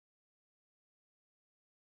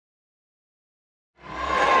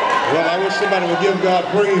Well, I wish somebody would give God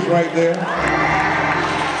praise right there. Come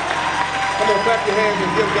on, clap your hands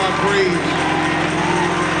and give God praise.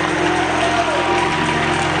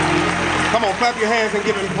 Come on, clap your hands and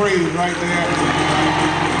give him praise right there.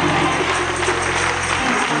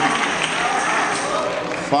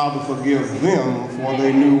 Father, forgive them, for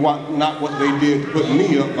they knew not what they did, put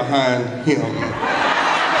me up behind him.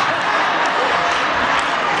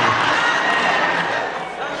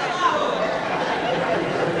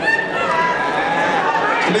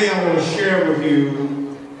 Today I want to share with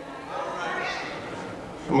you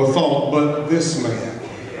from a thought, but this man.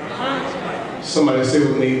 Somebody say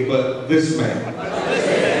with me, but this man.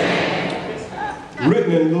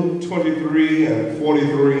 Written in Luke 23 and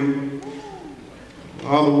 43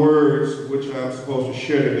 are the words which I'm supposed to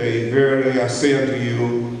share today. Verily I say unto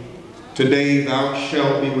you, today thou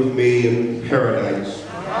shalt be with me in paradise.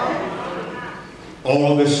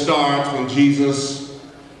 All of this starts when Jesus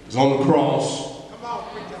is on the cross.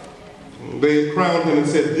 They crowned him and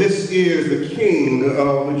said, this is the King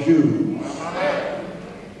of the Jews.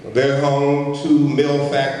 There hung two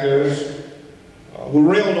malefactors who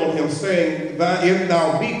railed on him, saying, if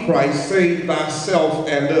thou be Christ, save thyself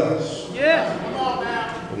and us. Yes.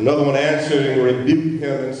 Another one answered and rebuked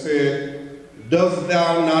him and said, dost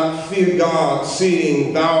thou not fear God,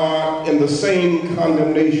 seeing thou art in the same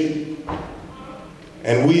condemnation?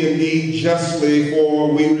 And we indeed justly,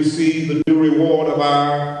 for we receive the due reward of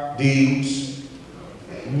our deeds.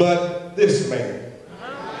 But this man,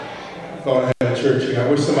 I thought I had a church here. I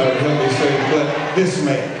wish somebody would help me say, but this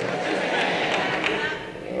man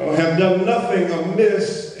have done nothing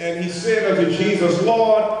amiss. And he said unto Jesus,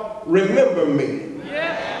 Lord, remember me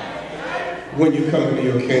when you come into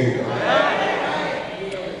your kingdom.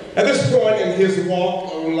 At this point in his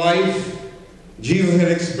walk of life, Jesus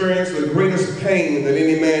had experienced the greatest pain that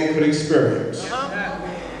any man could experience.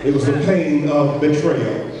 It was the pain of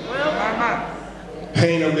betrayal.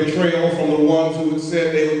 Pain of betrayal from the ones who had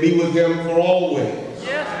said they would be with him for always.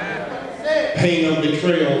 Pain of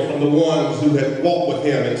betrayal from the ones who had walked with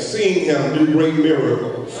him and seen him do great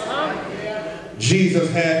miracles. Jesus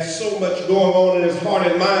had so much going on in his heart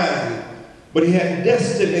and mind, but he had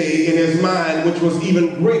destiny in his mind which was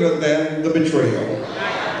even greater than the betrayal.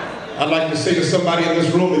 I'd like to say to somebody in this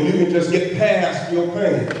room, if you can just get past your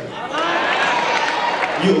pain,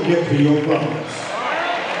 you'll get to your promise.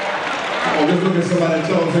 Oh, just look at somebody and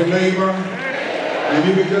tell them, say, neighbor, if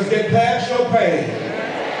you can just get past your pain,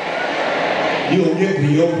 you'll get to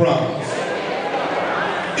your promise.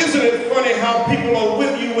 Isn't it funny how people are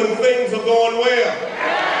with you when things are going well?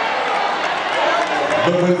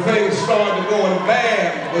 But when things start going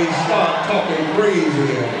bad, they start talking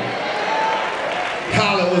crazy.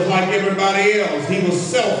 Pilate was like everybody else. He was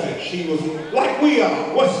selfish. He was like we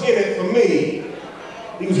are. What's in it for me?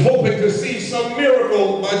 He was hoping to see some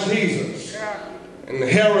miracle by Jesus. And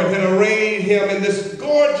Herod had arrayed him in this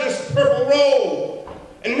gorgeous purple robe.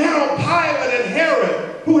 And now Pilate and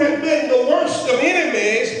Herod, who had been the worst of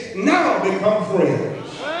enemies, now become friends.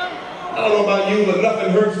 I don't know about you, but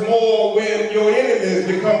nothing hurts more when your enemies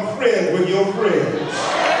become friends with your friends.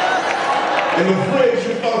 And the friends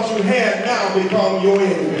you thought you had now become your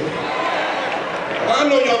enemy. I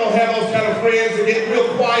know y'all don't have those kind of friends that get real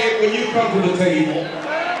quiet when you come to the table.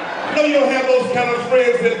 I know you don't have those kind of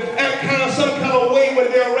friends that act kind of some kind of way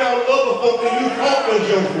when they're around other folk that you thought was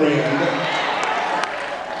your friend.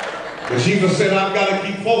 But Jesus said, I've got to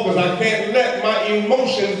keep focused. I can't let my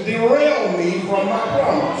emotions derail me from my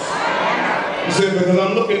promise. He said, because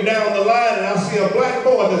I'm looking down the line and I see a black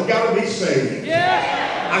boy that's got to be saved.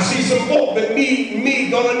 I see some folk that need me,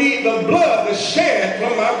 gonna need the blood to shed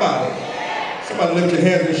from my body. Somebody lift your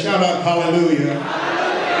hands and shout out, hallelujah.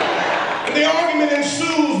 And the argument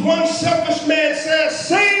ensues. One selfish man says,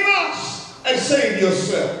 save us and save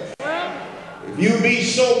yourself. If you be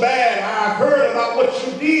so bad, I heard about what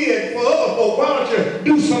you did for other folk. Why don't you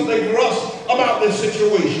do something for us about this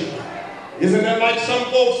situation? Isn't that like some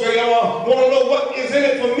folks say, I want to know what is in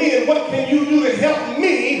it for me and what can you do to help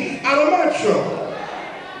me out of my trouble?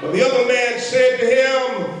 But the other man said to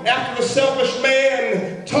him, after the selfish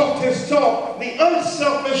man talked his talk, the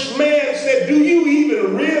unselfish man said, do you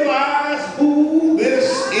even realize who this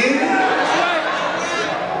is?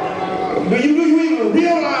 Do you even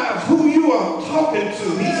realize who you are talking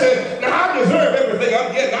to? He said, now I deserve everything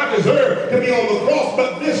I'm getting. I deserve to be on the cross,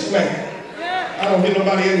 but this man, I don't hear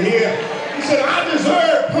nobody in here. He said, I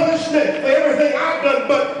deserve punishment for everything I've done,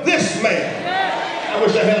 but this man. I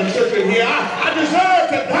wish I had a church in here. I deserve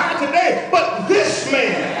to die today, but this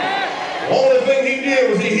man, the only thing he did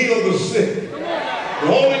was he healed the sick. The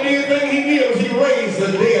only thing he did was he raised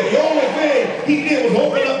the dead. The only thing he did was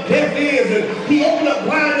open up deaf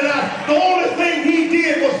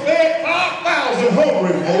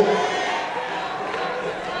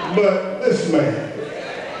But this man,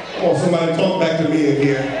 I want somebody to talk back to me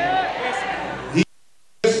again.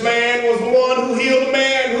 This man was the one who healed a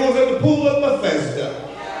man who was at the pool of Bethesda.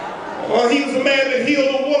 Well, he was the man that healed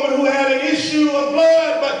a woman who had an issue of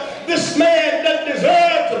blood, but this man doesn't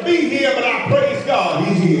deserve to be here, but I praise God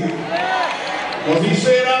he's here. Because he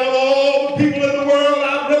said, out of all the people in the world,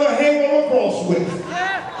 I'd rather hang on a cross with.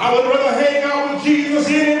 I would rather hang out with Jesus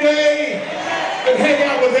any day than hang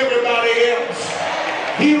out with everybody else.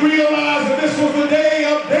 He realized that this was the day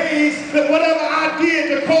of days, that whatever I did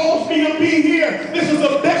to cause me to be here, this is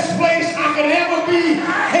the best place I could ever be,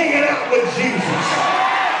 hanging out with Jesus.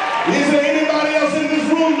 Is there anybody else in this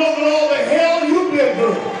room know that all the hell you've been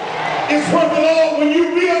through? It's worth it all when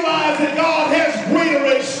you realize that God has greater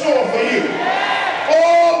in store for you.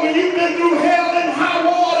 Oh, when you've been through hell and high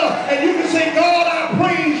water, and you can say, God, I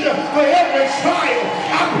praise you for every trial.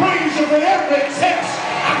 I praise you for every test.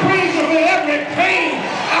 I praise you for every pain.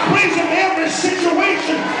 I praise you for every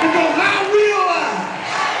situation, because I realize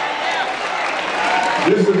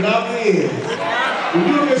this is not the end. When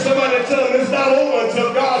you look at somebody and tell them it's not over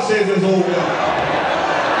until God says it's over.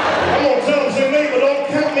 I'm going to tell them, say, neighbor, don't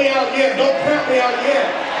count me out yet. Don't count me out yet.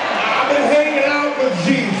 I've been hanging out with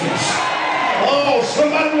Jesus. Oh,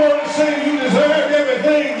 somebody wanted to say you deserve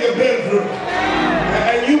everything you've been through.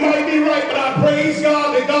 And you might be right, but I praise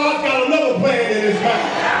God that God's got another plan in his mind.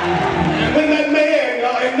 And when that man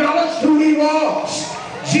acknowledged who he was,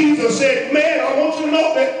 Jesus said, man, I want you to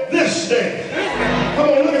know that this day, come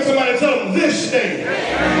on, look at somebody and tell them, this day,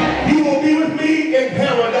 you will be with me in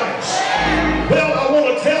paradise. Well, I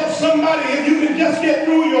want to tell somebody, if you can just get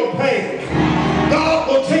through your pain, God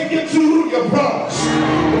will take you to your promise.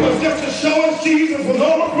 Because just as sure as Jesus was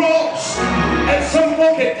on the cross, and some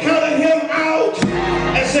folk had counted him out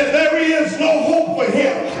and said there is no hope for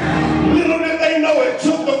him, little did they know it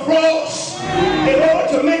took the cross in order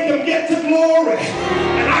to make him get to glory.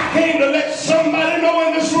 And I came to let somebody know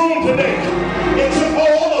in this room today, it took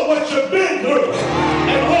all of what you've been through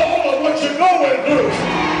and all of what you're going through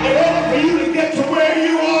in order for you to get to where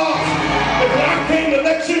you are. But I came to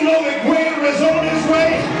let you know that greater is on his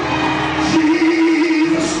way.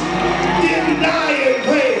 Jesus didn't die in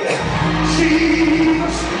vain.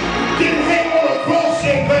 Jesus didn't hang on a cross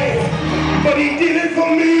in vain, but he did it for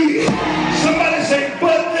me. Somebody say,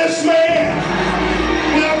 but this man.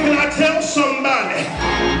 Well, can I tell somebody?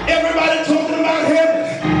 Everybody talking about heaven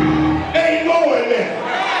ain't going there.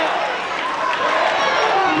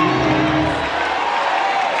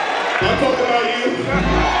 I'm talking about you.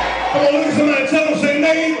 Come on, look at somebody and tell them, say,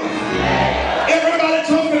 neighbor. Everybody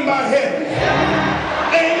talking about heaven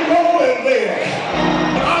ain't going there.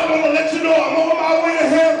 But I want to let you know I'm on my way to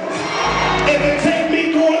heaven. If it take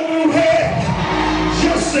me going through hell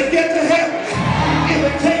just to get to heaven, if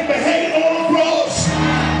it take me hanging on the cross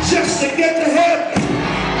just to get to heaven,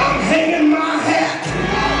 I'm hanging my hat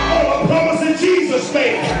on a promise that Jesus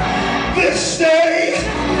made. This day,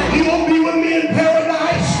 you'll be with me in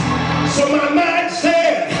paradise. So my mind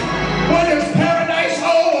said, what is paradise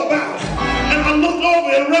all about? And I looked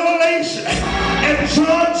over in Revelation, and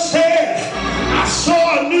John said, I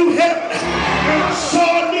saw a new heaven, and I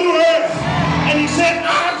saw a new earth. And he said,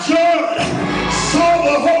 I, John, saw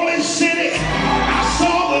the holy city. I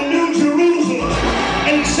saw the new Jerusalem.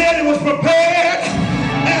 And he said it was prepared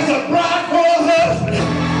as a bride for a husband.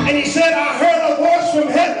 And he said, I heard a voice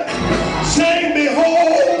from heaven saying,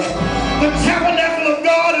 behold, the tabernacle of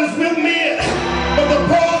God is with men, but the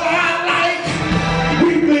part I like,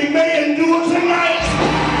 weeping may endure tonight,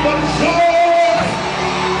 but joy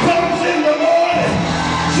comes in the morning.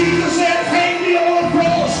 Jesus said, hang me on the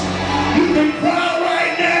cross. You can cry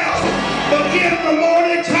right now, but in the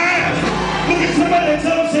morning time, look at somebody and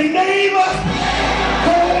tell them, say, neighbor,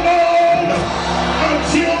 hold on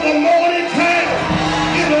until the morning time.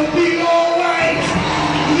 It'll be all right.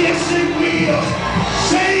 Yes, it will.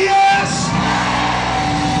 Say yes.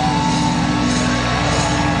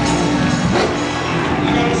 I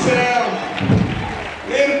gotta sit down.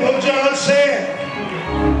 Then what John said,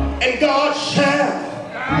 and God shall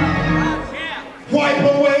wipe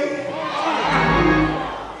away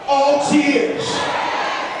all tears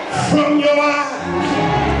from your eyes,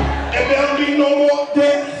 and there'll be no more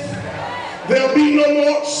death, there'll be no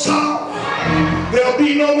more sorrow, there'll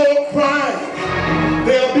be no more crying,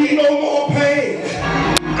 there'll be no more pain.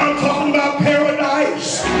 I'm talking about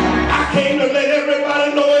paradise. I came to let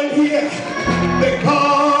everybody know in here that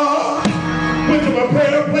God went to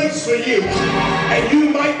prepare a place for you, and you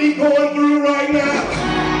might be going through right now,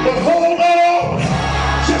 but hold on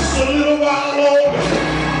just a little while longer.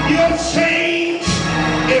 Your change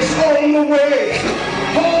is on the way.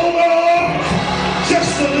 Hold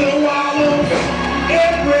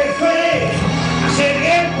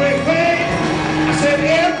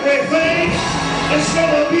It's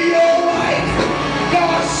gonna be all